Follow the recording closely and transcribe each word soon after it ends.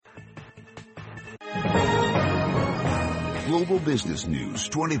Global business news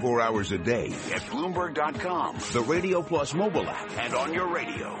 24 hours a day at Bloomberg.com, the Radio Plus mobile app, and on your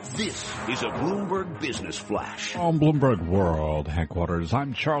radio. This is a Bloomberg Business Flash. On Bloomberg World Headquarters,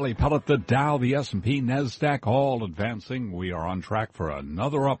 I'm Charlie Pellet. The Dow, the S&P, NASDAQ, all advancing. We are on track for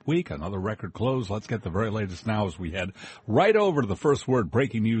another up week, another record close. Let's get the very latest now as we head right over to the First Word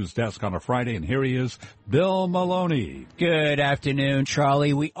breaking news desk on a Friday. And here he is, Bill Maloney. Good afternoon,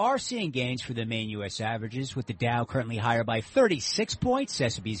 Charlie. We are seeing gains for the main U.S. averages, with the Dow currently higher by 36 points.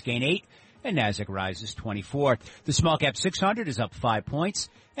 S&P's gain 8, and NASDAQ rises 24. The small cap 600 is up 5 points,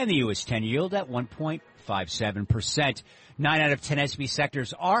 and the U.S. 10 yield at 1.57%. 9 out of 10 S&P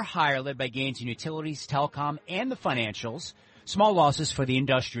sectors are higher, led by gains in utilities, telecom, and the financials. Small losses for the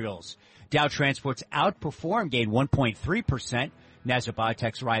industrials. Dow Transport's outperform, gained 1.3%. NASDAQ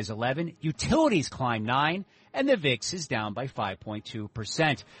Biotech's rise 11. Utilities climb 9. And the VIX is down by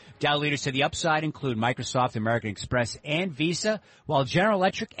 5.2%. Dow leaders to the upside include Microsoft, American Express, and Visa, while General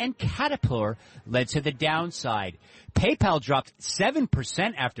Electric and Caterpillar led to the downside. PayPal dropped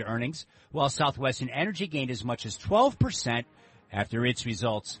 7% after earnings, while Southwestern Energy gained as much as 12% after its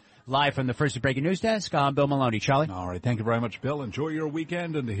results. Live from the First Breaking News Desk, I'm Bill Maloney. Charlie? All right, thank you very much, Bill. Enjoy your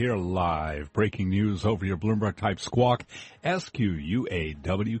weekend, and to hear live breaking news over your Bloomberg-type squawk,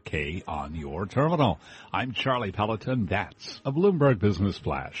 SQUAWK on your terminal. I'm Charlie Pelleton. That's a Bloomberg Business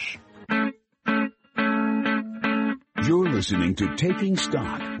Flash. You're listening to Taking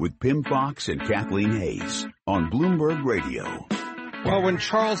Stock with Pimm Fox and Kathleen Hayes on Bloomberg Radio. Well, when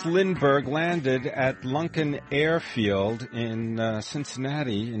Charles Lindbergh landed at Lunken Airfield in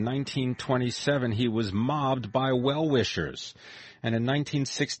Cincinnati in 1927, he was mobbed by well-wishers. And in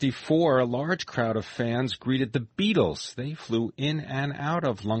 1964, a large crowd of fans greeted the Beatles. They flew in and out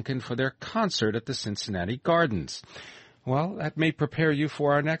of Lunken for their concert at the Cincinnati Gardens. Well, that may prepare you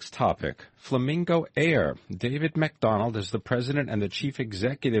for our next topic, Flamingo Air. David MacDonald is the president and the chief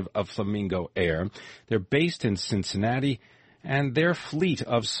executive of Flamingo Air. They're based in Cincinnati. And their fleet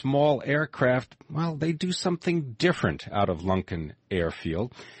of small aircraft, well, they do something different out of Lunken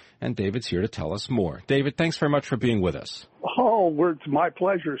Airfield. And David's here to tell us more. David, thanks very much for being with us. Oh, it's my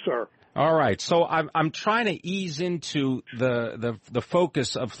pleasure, sir. All right. So I'm trying to ease into the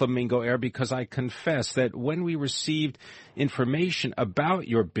focus of Flamingo Air, because I confess that when we received information about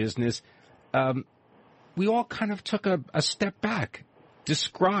your business, we all kind of took a step back.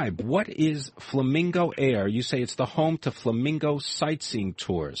 Describe, what is Flamingo Air? You say it's the home to Flamingo sightseeing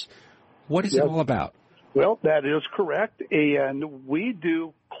tours. What is it all about? Well, that is correct, and we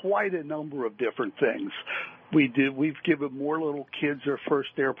do quite a number of different things. We've given more little kids their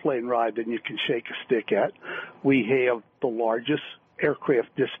first airplane ride than you can shake a stick at. We have the largest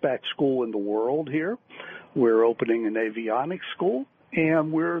aircraft dispatch school in the world here. We're opening an avionics school.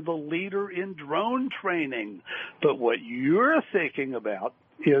 And we're the leader in drone training. But what you're thinking about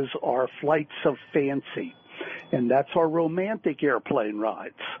is our flights of fancy. And that's our romantic airplane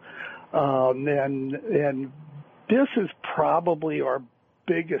rides. And this is probably our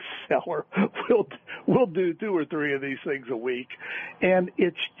biggest seller. We'll do 2 or 3 of these things a week. And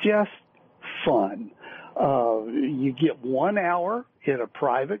it's just fun. You get 1 hour in a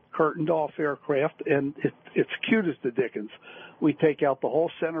private curtained-off aircraft, and it's cute as the dickens. We take out the whole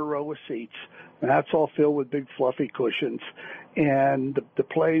center row of seats, and that's all filled with big fluffy cushions, and the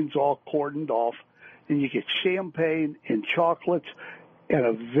plane's all cordoned off, and you get champagne and chocolates and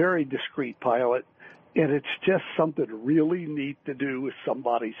a very discreet pilot, and it's just something really neat to do with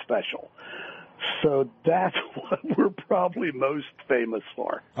somebody special. So that's what we're probably most famous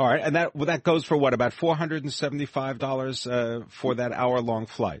for. All right, and that goes for what, about $475 for that hour-long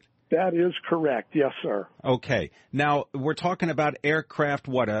flight? That is correct. Yes, sir. Okay. Now, we're talking about aircraft,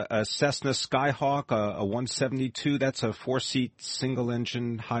 what, a Cessna Skyhawk, a 172? That's a 4-seat,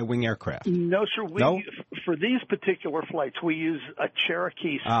 single-engine, high-wing aircraft. No, sir. For these particular flights, we use a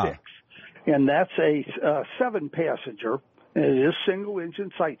Cherokee 6, and that's a 7-passenger. It is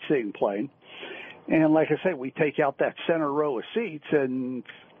single-engine sightseeing plane. And like I say, we take out that center row of seats and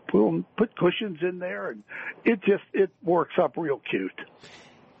put cushions in there, and it works up real cute.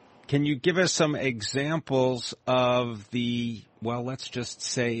 Can you give us some examples of let's just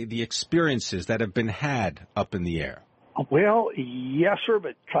say the experiences that have been had up in the air? Well, yes, sir,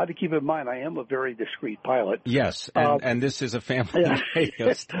 but try to keep in mind I am a very discreet pilot. Yes, and this is a family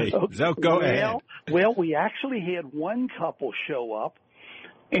radio station, so go ahead. Well, we actually had one couple show up,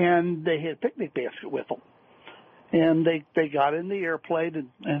 and they had a picnic basket with them. And they got in the airplane,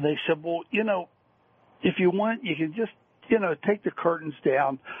 and they said, well, if you want, you can just, take the curtains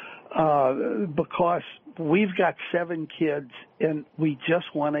down, because we've got 7 kids and we just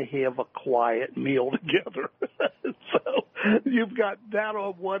want to have a quiet meal together. So you've got that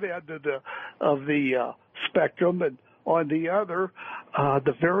on one end of the spectrum, and on the other,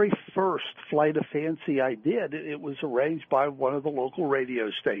 the very first Flight of Fancy I did, it was arranged by one of the local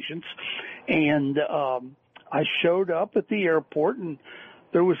radio stations, and I showed up at the airport, and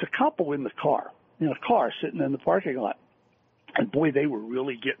there was a couple in the car, sitting in the parking lot, and boy, they were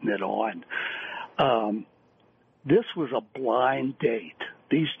really getting it on. This was a blind date.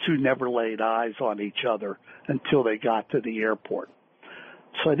 These two never laid eyes on each other until they got to the airport.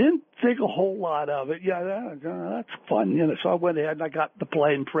 So I didn't think a whole lot of it. Yeah, that's fun. So I went ahead and I got the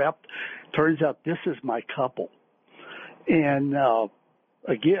plane prepped. Turns out this is my couple. And,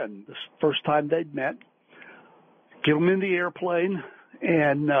 again, this first time they'd met, get them in the airplane.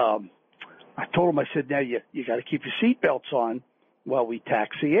 And, I told them, I said, now you got to keep your seatbelts on while we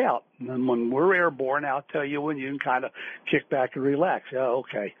taxi out. And then when we're airborne, I'll tell you when you can kind of kick back and relax. Yeah,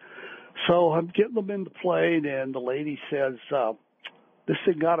 okay. So I'm getting them in the plane, and the lady says, this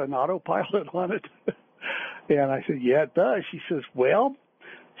thing got an autopilot on it? And I said, yeah, it does. She says,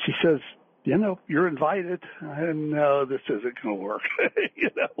 you're invited. And no, this isn't going to work,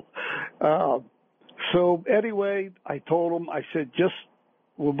 So anyway, I told them, I said, just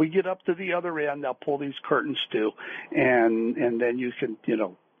when we get up to the other end, I'll pull these curtains too, and then you can,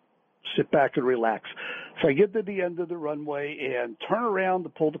 sit back and relax. So I get to the end of the runway and turn around to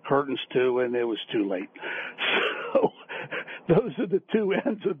pull the curtains too, and it was too late. So those are the two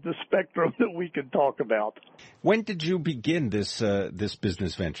ends of the spectrum that we can talk about. When did you begin this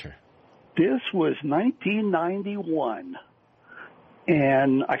business venture? This was 1991.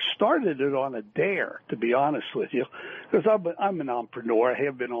 And I started it on a dare, to be honest with you, because I'm an entrepreneur. I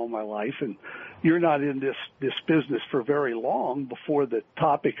have been all my life, and you're not in this business for very long before the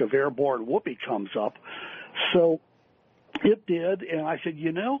topic of airborne whoopee comes up. So it did, and I said,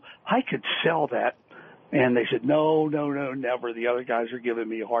 I could sell that. And they said, no, never. The other guys are giving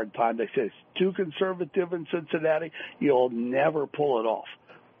me a hard time. They said, it's too conservative in Cincinnati. You'll never pull it off.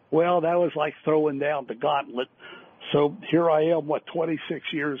 Well, that was like throwing down the gauntlet. So here I am,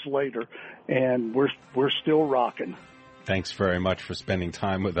 26 years later, and we're still rocking. Thanks very much for spending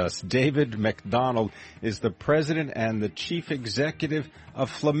time with us. David MacDonald is the president and the chief executive of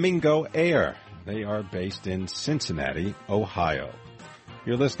Flamingo Air. They are based in Cincinnati, Ohio.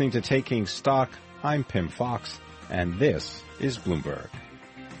 You're listening to Taking Stock. I'm Pimm Fox, and this is Bloomberg.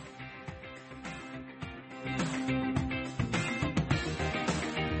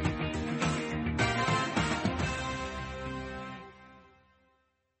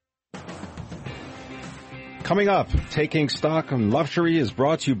 Coming up, Taking Stock on Luxury is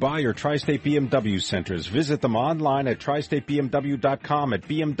brought to you by your Tri-State BMW centers. Visit them online at tristatebmw.com. At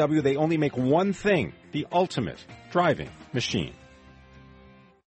BMW, they only make one thing, the ultimate driving machine.